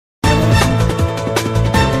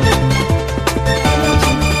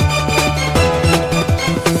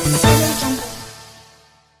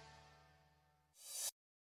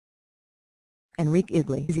Enrique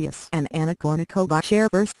Iglesias and Anna Kournikova share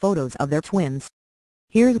first photos of their twins.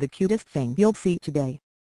 Here's the cutest thing you'll see today.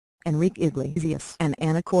 Enrique Iglesias and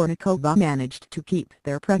Anna Kournikova managed to keep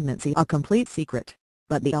their pregnancy a complete secret,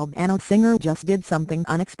 but the Albano singer just did something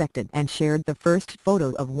unexpected and shared the first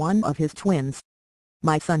photo of one of his twins.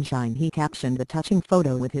 "My sunshine," he captioned the touching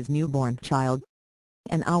photo with his newborn child.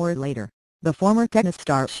 An hour later, the former tennis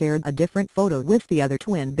star shared a different photo with the other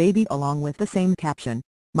twin baby along with the same caption,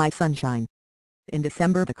 "My sunshine." In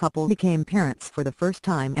December the couple became parents for the first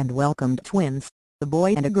time and welcomed twins, a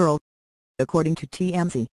boy and a girl. According to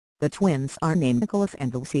TMZ, the twins are named Nicholas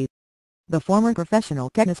and Lucy. The former professional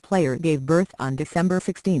tennis player gave birth on December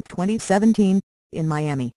 16, 2017, in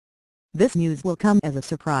Miami. This news will come as a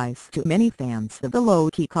surprise to many fans of the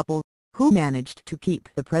low-key couple, who managed to keep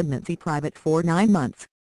the pregnancy private for 9 months.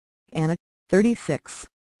 Anna, 36,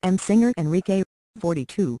 and singer Enrique,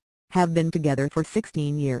 42, have been together for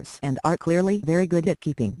 16 years and are clearly very good at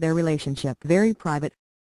keeping their relationship very private.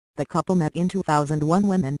 The couple met in 2001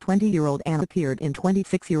 when then 20-year-old Anna appeared in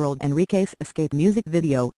 26-year-old Enrique's Escape music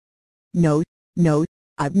video. No,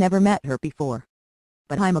 I've never met her before.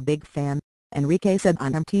 But I'm a big fan," Enrique said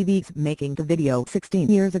on MTV's Making the Video 16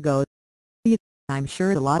 years ago. "I'm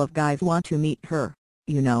sure a lot of guys want to meet her,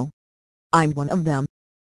 you know. I'm one of them.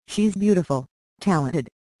 She's beautiful, talented,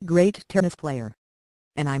 great tennis player.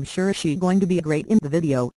 And I'm sure she's going to be great in the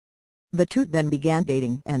video." The two then began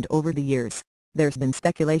dating, and over the years, there's been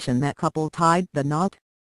speculation that couple tied the knot.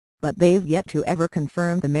 But they've yet to ever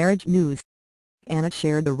confirm the marriage news. Anna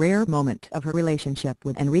shared the rare moment of her relationship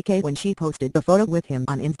with Enrique when she posted a photo with him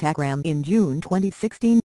on Instagram in June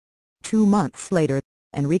 2016. 2 months later,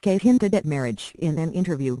 Enrique hinted at marriage in an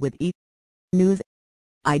interview with E! News.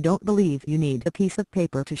 "I don't believe you need a piece of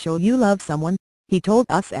paper to show you love someone," he told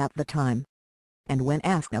us at the time. And when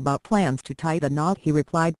asked about plans to tie the knot he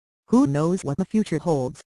replied, "Who knows what the future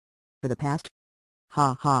holds? For the past.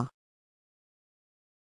 Ha ha."